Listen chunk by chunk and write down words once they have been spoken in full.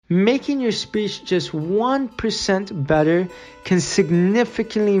Making your speech just 1% better can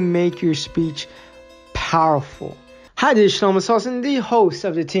significantly make your speech powerful. Hi, this is Shlomo Solson, the host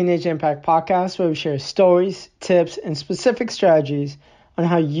of the Teenage Impact Podcast, where we share stories, tips, and specific strategies on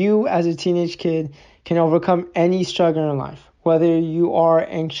how you as a teenage kid can overcome any struggle in life. Whether you are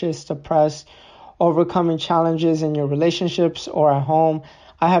anxious, depressed, overcoming challenges in your relationships or at home,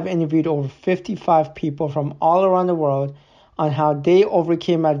 I have interviewed over 55 people from all around the world on how they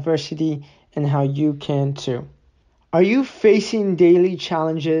overcame adversity and how you can too. Are you facing daily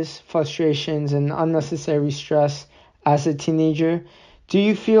challenges, frustrations, and unnecessary stress as a teenager? Do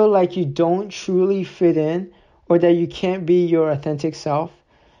you feel like you don't truly fit in or that you can't be your authentic self?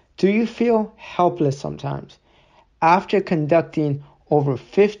 Do you feel helpless sometimes? After conducting over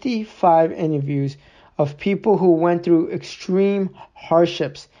 55 interviews of people who went through extreme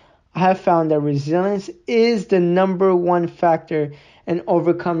hardships, I have found that resilience is the number one factor in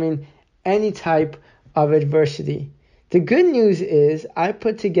overcoming any type of adversity. The good news is I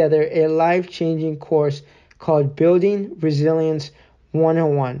put together a life-changing course called Building Resilience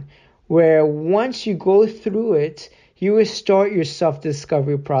 101, where once you go through it, you will start your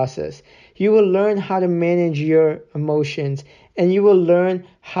self-discovery process. You will learn how to manage your emotions, and you will learn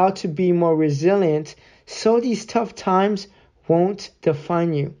how to be more resilient so these tough times won't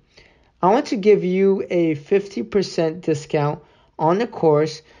define you. I want to give you a 50% discount on the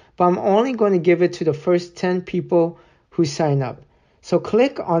course, but I'm only going to give it to the first 10 people who sign up. So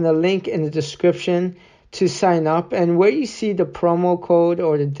click on the link in the description to sign up, and where you see the promo code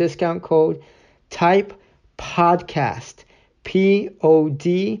or the discount code, type podcast,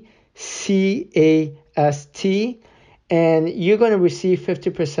 PODCAST, and you're going to receive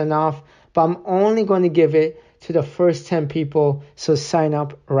 50% off, but I'm only going to give it to the first 10 people, so sign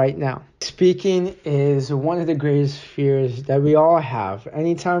up right now. Speaking is one of the greatest fears that we all have.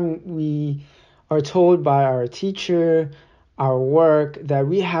 Anytime we are told by our teacher, our work, that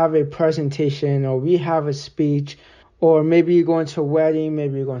we have a presentation or we have a speech, or maybe you're going to a wedding,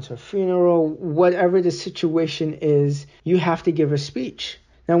 maybe you're going to a funeral, whatever the situation is, you have to give a speech.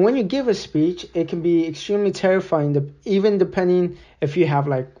 Now, when you give a speech, it can be extremely terrifying, even depending if you have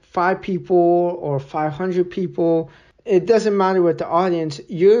like 5 people or 500 people. It doesn't matter with the audience.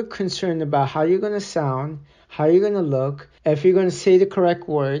 You're concerned about how you're going to sound, how you're going to look, if you're going to say the correct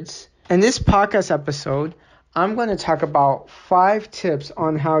words. In this podcast episode, I'm going to talk about 5 tips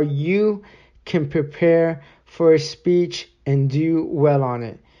on how you can prepare for a speech and do well on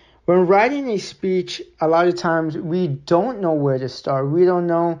it. When writing a speech, a lot of times we don't know where to start. We don't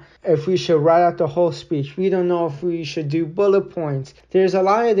know if we should write out the whole speech. We don't know if we should do bullet points. There's a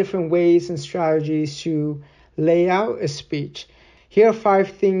lot of different ways and strategies to lay out a speech. Here are 5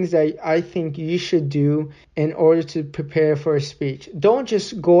 things that I think you should do in order to prepare for a speech. Don't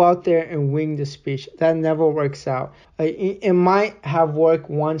just go out there and wing the speech. That never works out. It might have worked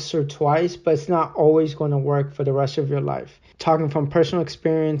once or twice, but it's not always going to work for the rest of your life. Talking from personal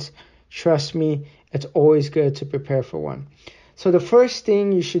experience, trust me, it's always good to prepare for one. So the first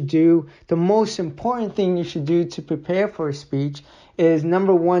thing you should do, the most important thing you should do to prepare for a speech is,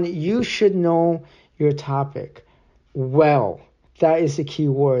 number 1, you should know your topic well. That is the key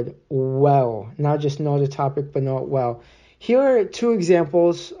word, well. Not just know the topic, but know it well. Here are 2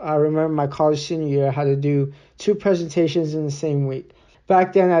 examples. I remember my college senior year, I had to do 2 presentations in the same week.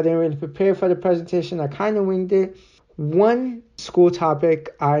 Back then, I didn't really prepare for the presentation. I kind of winged it. One school topic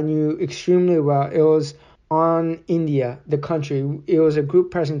I knew extremely well. It was on India, the country. It was a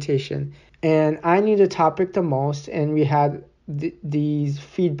group presentation. And I knew the topic the most, and we had these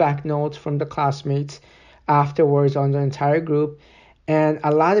feedback notes from the classmates afterwards on the entire group, and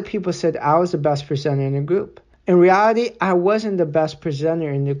a lot of people said I was the best presenter in the group. In reality, I wasn't the best presenter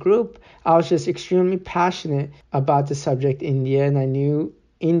in the group. I was just extremely passionate about the subject India, and I knew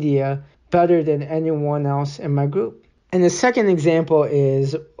India better than anyone else in my group. And the second example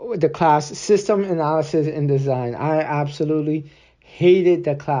is the class System Analysis and Design. I absolutely hated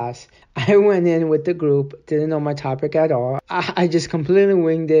the class. I went in with the group, didn't know my topic at all. I just completely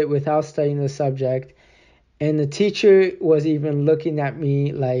winged it without studying the subject. And the teacher was even looking at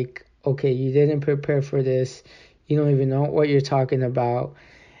me like, okay, you didn't prepare for this. You don't even know what you're talking about.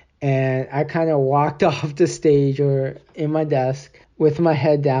 And I kind of walked off the stage or in my desk with my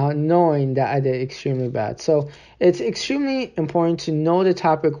head down, knowing that I did extremely bad. So it's extremely important to know the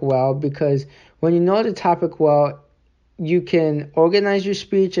topic well, because when you know the topic well, you can organize your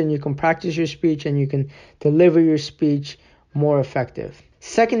speech and you can practice your speech and you can deliver your speech more effective.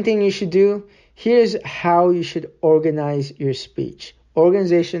 Second thing you should do, here's how you should organize your speech.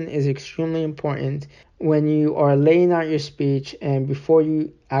 Organization is extremely important when you are laying out your speech and before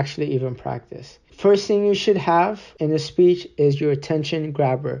you actually even practice. First thing you should have in a speech is your attention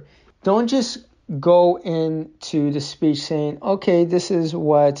grabber. Don't just go into the speech saying, okay, this is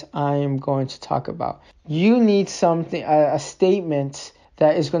what I am going to talk about. You need something, a statement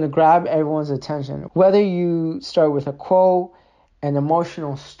that is going to grab everyone's attention. Whether you start with a quote, an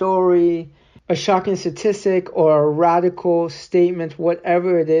emotional story, a shocking statistic, or a radical statement,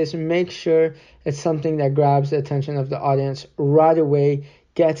 whatever it is, make sure it's something that grabs the attention of the audience right away,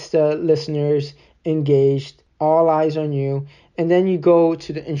 gets the listeners engaged, all eyes on you, and then you go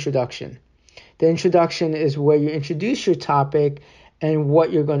to the introduction. The introduction is where you introduce your topic and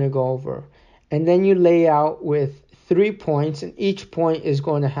what you're going to go over. And then you lay out with 3 points, and each point is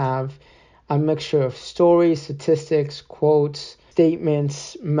going to have a mixture of stories, statistics, quotes,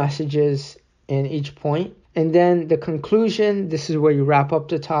 statements, messages in each point. And then the conclusion, this is where you wrap up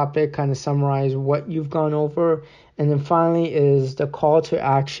the topic, kind of summarize what you've gone over. And then finally is the call to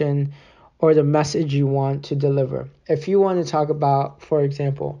action or the message you want to deliver. If you want to talk about, for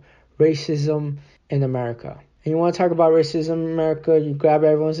example, racism in America, and you want to talk about racism in America, you grab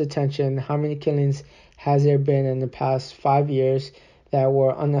everyone's attention. How many killings has there been in the past 5 years that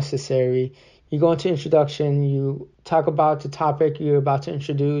were unnecessary? You go into introduction, you talk about the topic you're about to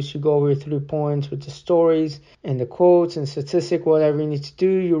introduce, you go over 3 points with the stories and the quotes and statistic, whatever you need to do.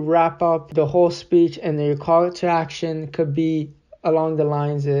 You wrap up the whole speech, and then your call to action could be along the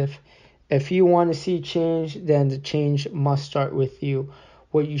lines of, if you want to see change, then the change must start with you.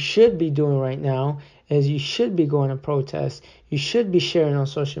 What you should be doing right now is you should be going to protest. You should be sharing on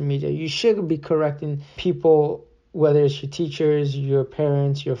social media. You should be correcting people, whether it's your teachers, your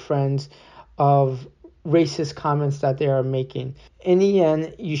parents, your friends, of racist comments that they are making. In the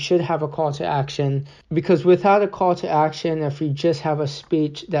end, you should have a call to action, because without a call to action, if you just have a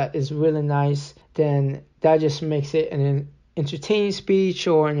speech that is really nice, then that just makes it an entertaining speech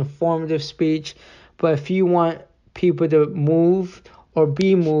or an informative speech. But if you want people to move or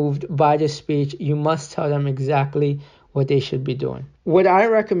be moved by the speech, you must tell them exactly what they should be doing. What I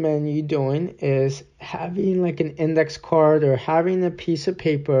recommend you doing is having like an index card or having a piece of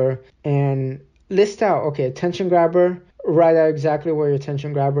paper and list out, okay, attention grabber, write out exactly where your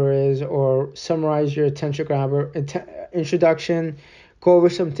attention grabber is, or summarize your attention grabber, introduction, go over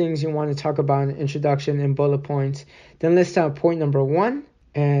some things you want to talk about in the introduction in bullet points. Then list out point number 1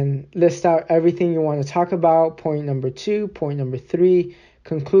 and list out everything you want to talk about. Point number 2, point number 3,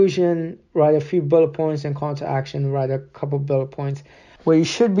 conclusion, write a few bullet points, and call to action, write a couple bullet points. What you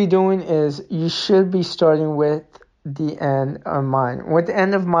should be doing is you should be starting with the end of mind. With the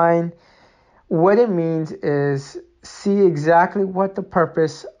end of mind, what it means is see exactly what the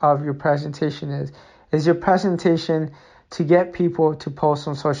purpose of your presentation is. Is your presentation to get people to post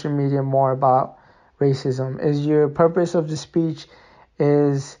on social media more about racism? Is your purpose of the speech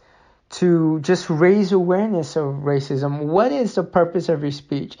is to just raise awareness of racism? What is the purpose of your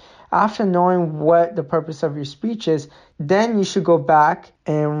speech? After knowing what the purpose of your speech is, then you should go back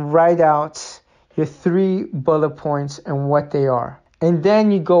and write out your 3 bullet points and what they are. And then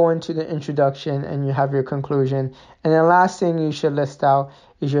you go into the introduction and you have your conclusion. And the last thing you should list out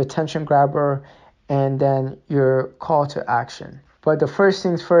is your attention grabber and then your call to action. But the first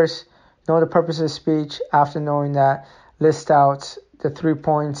things first, know the purpose of the speech. After knowing that, list out the 3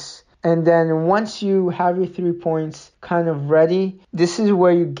 points. And then once you have your 3 points kind of ready, this is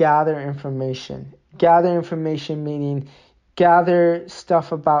where you gather information. Gather information meaning gather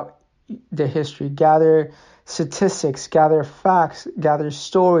stuff about the history, gather statistics, gather facts, gather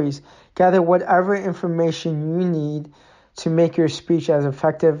stories, gather whatever information you need to make your speech as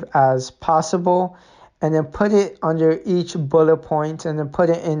effective as possible, and then put it under each bullet point, and then put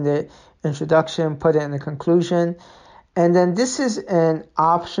it in the introduction, put it in the conclusion. And then this is an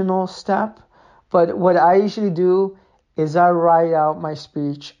optional step, but what I usually do is I write out my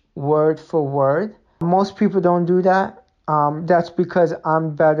speech word for word. Most people don't do that. That's because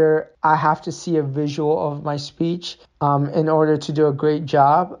I'm better. I have to see a visual of my speech in order to do a great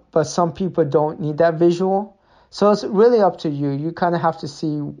job. But some people don't need that visual. So it's really up to you. You kind of have to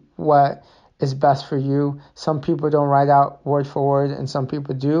see what is best for you. Some people don't write out word for word and some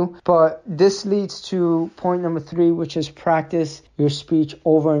people do. But this leads to point number 3, which is practice your speech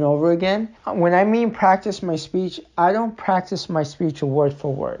over and over again. When I mean practice my speech, I don't practice my speech word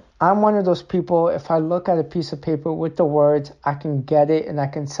for word. I'm one of those people, if I look at a piece of paper with the words, I can get it and I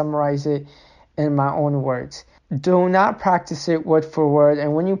can summarize it in my own words. Do not practice it word for word.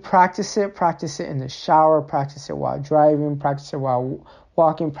 And when you practice it in the shower, practice it while driving, practice it while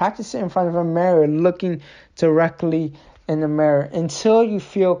walking, practice it in front of a mirror, looking directly in the mirror until you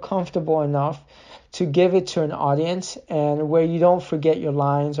feel comfortable enough to give it to an audience and where you don't forget your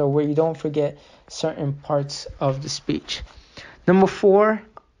lines or where you don't forget certain parts of the speech. Number 4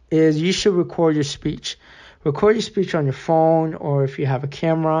 is you should record your speech. Record your speech on your phone or if you have a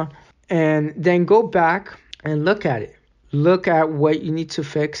camera, and then go back and look at it. Look at what you need to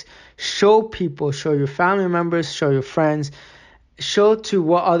fix. Show people, show your family members, show your friends, show to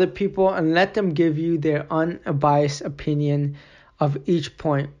what other people, and let them give you their unbiased opinion of each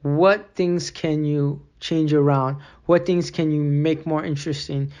point. What things can you change around? What things can you make more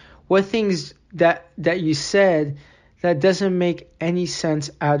interesting? What things that you said that doesn't make any sense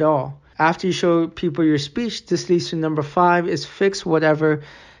at all? After you show people your speech, this leads to number 5 is fix whatever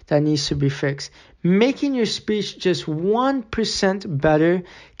that needs to be fixed. Making your speech just 1% better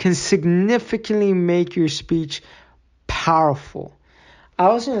can significantly make your speech powerful. I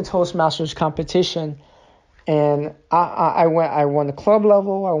was in a Toastmasters competition, and I won the club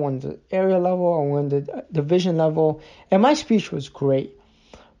level, I won the area level, I won the division level, and my speech was great.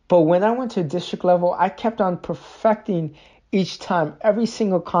 But when I went to district level, I kept on perfecting each time. Every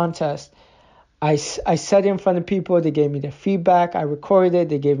single contest, I said it in front of people, they gave me their feedback, I recorded it,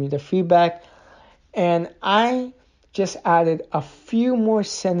 they gave me their feedback, and I just added a few more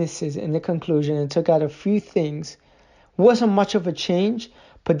sentences in the conclusion and took out a few things. Wasn't much of a change,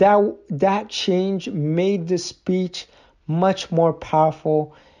 but that change made the speech much more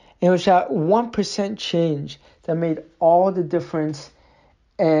powerful. And it was that 1% change that made all the difference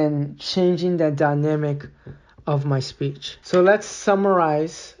in changing the dynamic of my speech. So let's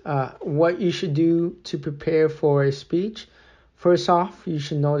summarize what you should do to prepare for a speech. First off, you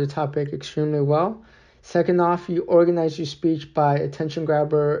should know the topic extremely well. Second off, you organize your speech by attention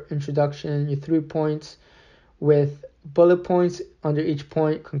grabber, introduction, your 3 points with bullet points under each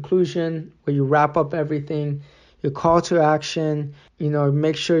point, conclusion, where you wrap up everything, your call to action,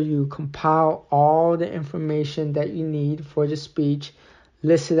 make sure you compile all the information that you need for the speech,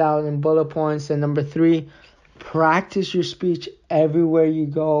 list it out in bullet points. And number 3, practice your speech everywhere you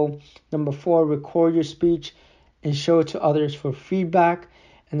go. Number 4, record your speech and show it to others for feedback.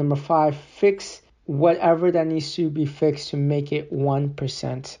 And number 5, fix whatever that needs to be fixed to make it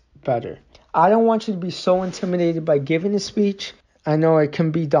 1% better. I don't want you to be so intimidated by giving a speech. I know it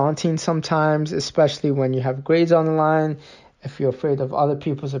can be daunting sometimes, especially when you have grades on the line, if you're afraid of other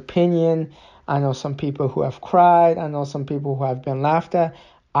people's opinion. I know some people who have cried. I know some people who have been laughed at.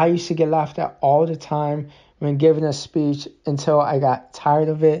 I used to get laughed at all the time when giving a speech until I got tired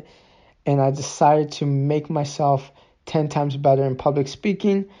of it, and I decided to make myself 10 times better in public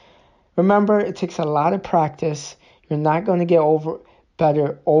speaking. Remember, it takes a lot of practice. You're not going to get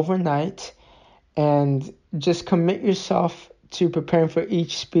better overnight. And just commit yourself to preparing for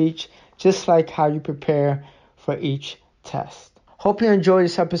each speech, just like how you prepare for each test. Hope you enjoyed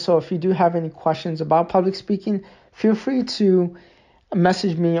this episode. If you do have any questions about public speaking, feel free to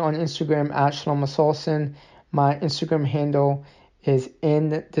message me on Instagram at Shlomo Solson. My Instagram handle is in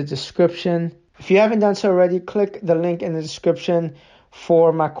the description. If you haven't done so already, click the link in the description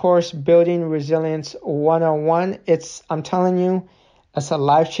for my course, Building Resilience 101. I'm telling you, it's a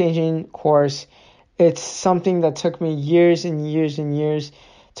life-changing course. It's something that took me years and years and years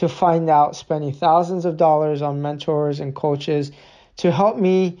to find out, spending thousands of dollars on mentors and coaches to help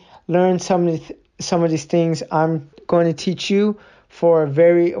me learn some of these things. I'm going to teach you for a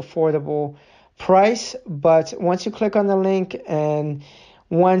very affordable price. But once you click on the link and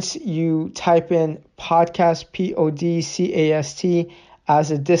once you type in podcast, PODCAST,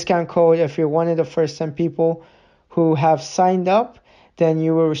 as a discount code, if you're one of the first 10 people who have signed up, then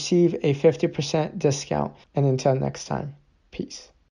you will receive a 50% discount. And until next time, peace.